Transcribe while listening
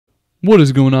What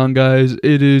is going on, guys?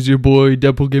 It is your boy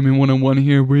Deadpool Gaming 101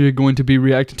 here. We are going to be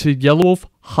reacting to Yelawolf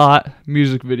Hot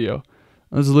music video.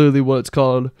 That's literally what it's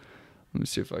called. Let me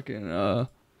see if I can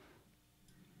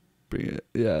bring it.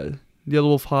 Yeah,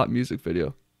 Yelawolf Hot music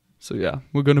video. So yeah,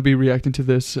 we're going to be reacting to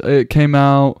this. It came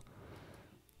out,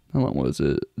 how long was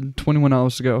it? 21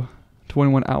 hours ago.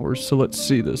 21 hours. So let's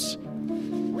see this.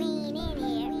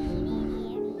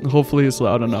 Hopefully it's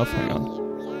loud enough. Hang on.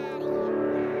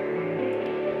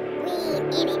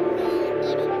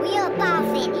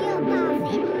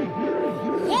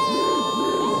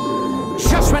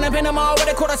 Shots run up in the mall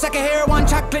with a quarter sack of heroin,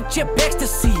 chocolate chip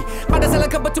ecstasy. Might as well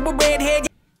come up to a redhead.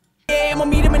 Yeah, I'm gonna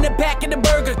meet him in the back of the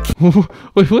Burger King.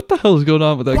 Wait, what the hell is going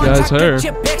on with that guy's hair?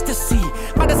 Chip ecstasy.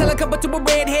 Might as well come up to a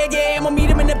redhead. Yeah, I'm gonna meet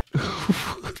him in the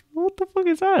What the fuck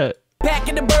is that? back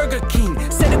of the Burger King.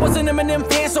 Said it was an Eminem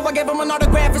fan, so I gave him an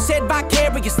autograph and said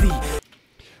vicariously.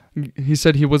 He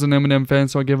said he was an Eminem fan,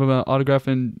 so I gave him an autograph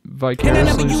and vicariously. And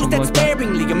I never or used something that like that.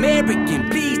 sparingly. American,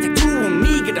 please take two on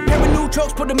me. Get a pair of new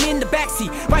trucks, put them in the backseat.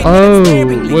 Right Oh, now,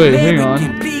 sparingly. wait, hang on.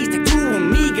 American, please take two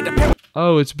on me. Get a pair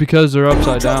Oh, it's because they're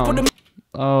upside trucks, put down. them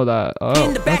Oh, that. Oh,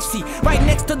 in the that's- backseat, right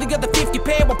next to the other 50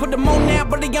 pair. I put them on now,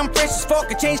 but I'm fresh as fuck.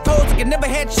 I changed clothes like I never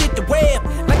had shit to wear.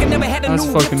 Like I never had a That's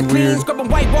new whip to fucking clean. weird. Scrubbing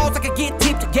white walls like I get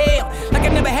tipped to Gale. Like I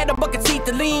never had a bucket seat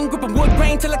to lean. Gripping wood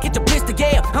grain till I catch a blister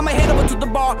Gale. I'ma head over to the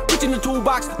bar, reach in the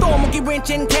toolbox, throw a monkey wrench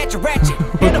and catch a ratchet.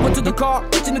 Head over to the car,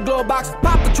 reach in the glove box,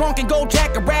 pop the trunk and go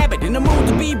jack a rabbit. In the mood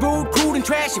to be rude, crude and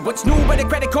trashy. What's new with a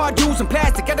credit card using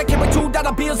plastic? Gotta carry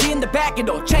 $2 bills in the back of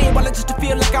the chain wallet just to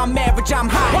feel like I'm average. I'm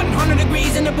high. 100 degrees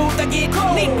in the booth, I get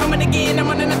cold. Need coming again, I'm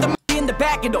running at the in the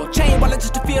back of the chain wallet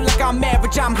just to feel like I'm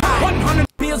average. I'm high. 100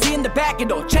 bills in the back of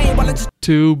the chain wallet just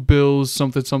 2 bills,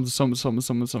 something, something, something, something,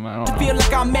 something, something. I to don't know. feel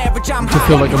like I'm average. I'm To high.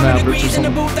 feel like I'm 100 average or degrees in the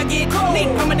something. booth, I get cold.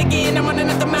 Need coming again, I'm running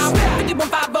at the mouth.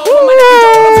 5150,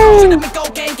 I'm should have been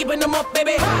cocaine, keeping them up,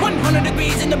 baby. 100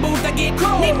 degrees in the booth, I get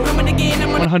cold. Need coming again, I'm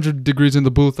running 100 degrees in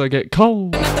the booth, I get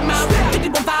cold. at the mouth.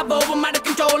 5150, I'm out of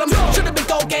control. I'm should have been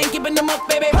cocaine, keeping them up,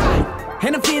 baby.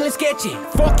 And I'm feeling sketchy.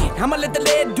 Fuck it, I'ma let the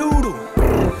lead doodle.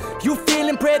 You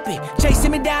feeling preppy,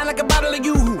 chasing me down like a bottle of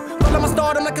yoo-hoo. Well, I'ma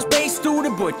start him like a space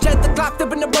student, but check the clock,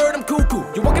 flipping the bird, I'm cuckoo.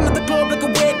 You walking at the club like a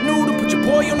wet noodle, put your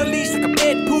boy on the leash like a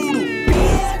pet poodle.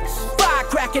 Fire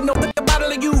cracking up like a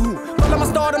bottle of yoo-hoo. Well, I'ma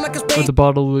start him like a With space a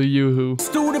bottle of yoo-hoo.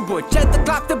 student, but check the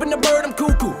clock, flipping the bird, I'm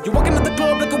cuckoo. You walking at the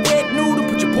club like a wet noodle,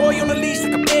 put your boy on the leash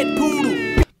like a pet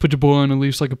poodle. Put your boy on a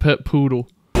leash like a pet poodle.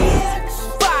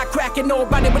 Fire cracking,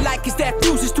 nobody would like his that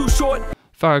fuse is too short.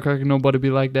 Firecracker, nobody be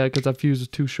like that because that fuse is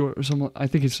too short or something. I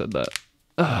think he said that.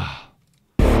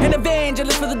 An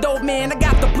evangelist for the dope man. I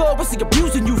got the plug, what's he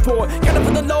abusing you for? Got it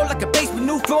for the low like a basement,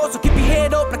 new floor. So keep your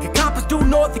head up like a compass due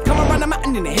north. You come around the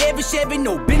mountain in a heavy Chevy.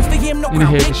 No bins for him, no In a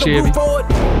crown, heavy pick no Chevy. roof for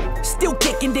it. Still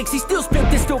kicking Dixie, still spit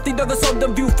this filthy, the sold the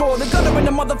view for. The gunner and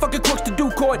the motherfucking crooks to do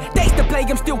court. They still play,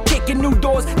 I'm still kicking new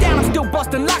doors. Down, I'm still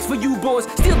busting locks for you boys.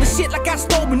 Steal the shit like I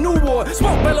stole a new war.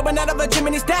 Smoke bellowing out of a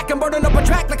chimney stack. I'm burning up a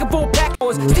track like a full pack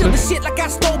horse. Steal the shit like I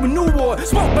stole a new war.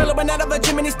 Smoke bellowing out of a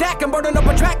chimney stack. I'm burning up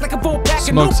a track like a full pack of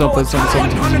Smoke new something, boys. something,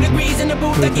 100 degrees in the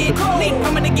booth, I get cold. Need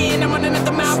coming again, I'm running at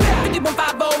the mouth.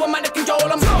 5150, I'm out of control.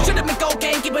 I'm should have been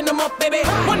cocaine, keeping them up, baby.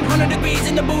 100 degrees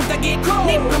in the booth, I get cold.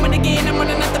 Need coming again, I'm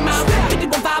running at the mouth.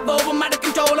 5150, I'm out of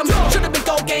control. I'm should have been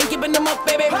cocaine, keeping them up,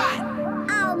 baby.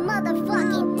 Oh,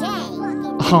 motherfucking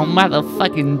day. Oh,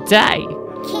 motherfucking day.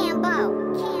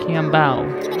 Cambo.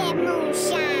 Cambo. Give me that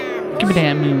moonshine. Give me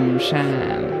that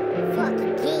moonshine.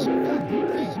 Fucking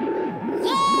kid.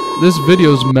 Yeah. This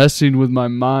video's messing with my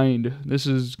mind. This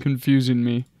is confusing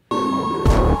me.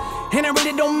 And I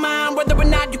really don't mind whether or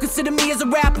not you consider me as a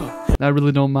rapper. I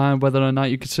really don't mind whether or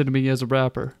not you consider me as a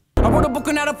rapper. I wrote a book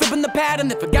on how to flip in the pattern.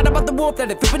 They forgot about the wolf that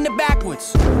they flipping it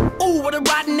backwards. Ooh, what a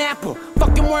rotten apple.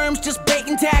 Fucking worms, just bait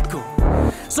and tackle.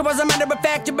 So as a matter of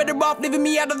fact, you're better off leaving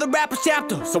me out of the rapper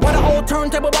chapter. So while the whole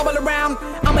turntable bubble around,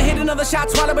 I'ma hit another shot,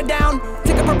 swallow it down.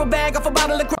 Take a purple bag off a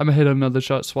bottle of I'ma hit another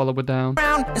shot, swallow it down.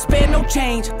 crown, and spend no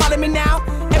change. Follow me now.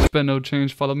 Every Spend no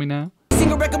change, follow me now.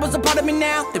 single record was a part of me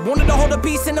now. They wanted to hold a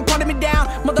piece and a part of me down.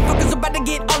 Motherfuckers about to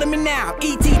get all of me now.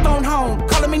 ET phone home,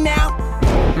 calling me now.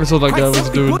 That's what that guy was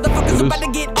doing. Motherfuckers about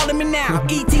to get all of me now.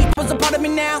 ET was a part of me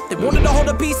now. They wanted to hold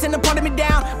a piece and a part of me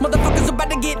down. Motherfuckers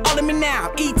about to get all of me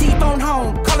now. ET phone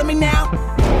home, calling me now.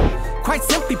 Quite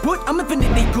simply put, I'm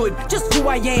infinitely good. Just who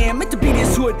I am, meant to be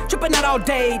this hood. Tripping out all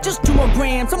day, just 2 more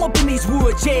grams. I'm up in these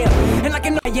woods, yeah. And like I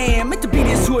know I am, meant to be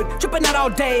this hood. Tripping out all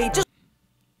day, just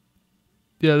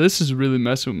Yeah, this is really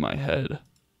messing with my head.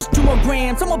 2 more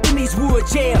grams, I'm up in these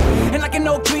woods, yeah. And like an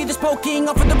oak tree that's poking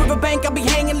off of the riverbank, I'll be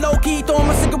hanging low-key, throwing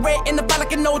my cigarette in the fire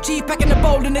like an old chief, packing the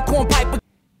bowl in the corn pipe.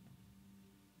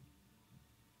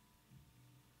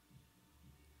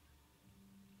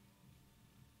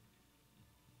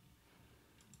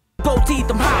 gold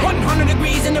teeth, I'm high. 100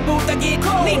 degrees in the booth, I get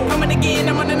cold. Need coming again,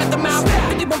 I'm running at the mouth.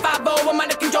 5150, I'm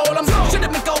out of control. I'm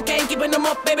should've been cocaine, keeping them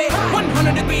up, baby.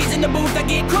 100 degrees in the booth, I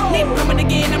get cold. Need coming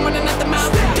again, I'm running at the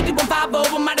mouth.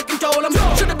 5150, I'm out of control. I'm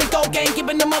should've been cocaine,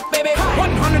 keeping them up, baby.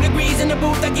 100 degrees in the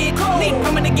booth, I get cold. Need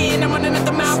coming again, I'm running at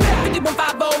the mouth.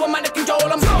 5150, I'm out of control.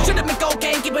 I'm should've been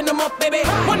cocaine, keeping them up, baby.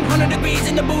 100 degrees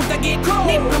in the booth, I get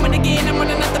cold. Need coming again, I'm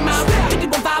running at the mouth.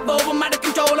 5150, I'm out of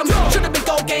control. I'm should've been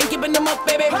cocaine, keeping them up,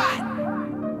 baby.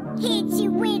 Hitchy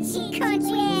witchy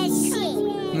country ass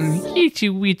shit. Itchy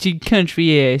witchy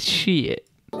country ass shit.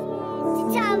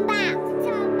 Talking about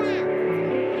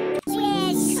country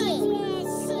ass shit.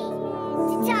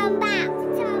 Talking about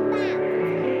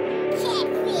catfish.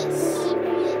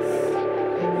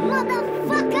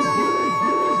 Motherfucker.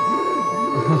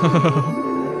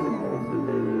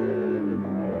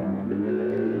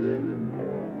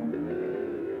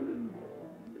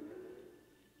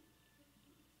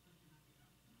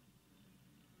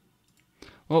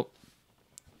 Well,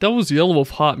 that was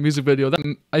Yelawolf hot music video.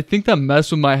 I think that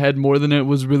messed with my head more than it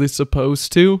was really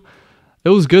supposed to. It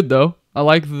was good though. I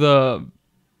like the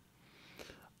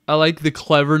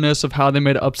cleverness of how they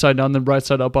made it upside down, then right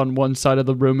side up on one side of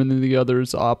the room, and then the other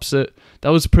is opposite.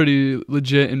 That was pretty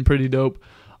legit and pretty dope.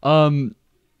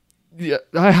 Yeah,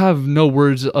 I have no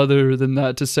words other than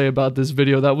that to say about this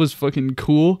video. That was fucking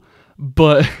cool,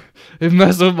 but it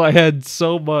messed with my head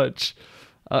so much.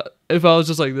 If I was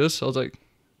just like this, I was like,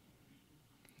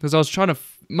 because I was trying to,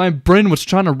 my brain was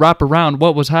trying to wrap around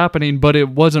what was happening, but it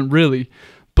wasn't really.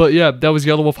 But yeah, that was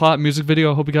Yelawolf hot music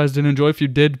video. I hope you guys did enjoy. If you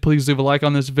did, please leave a like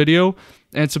on this video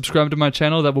and subscribe to my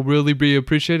channel. That will really be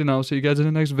appreciated, and I'll see you guys in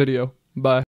the next video. Bye.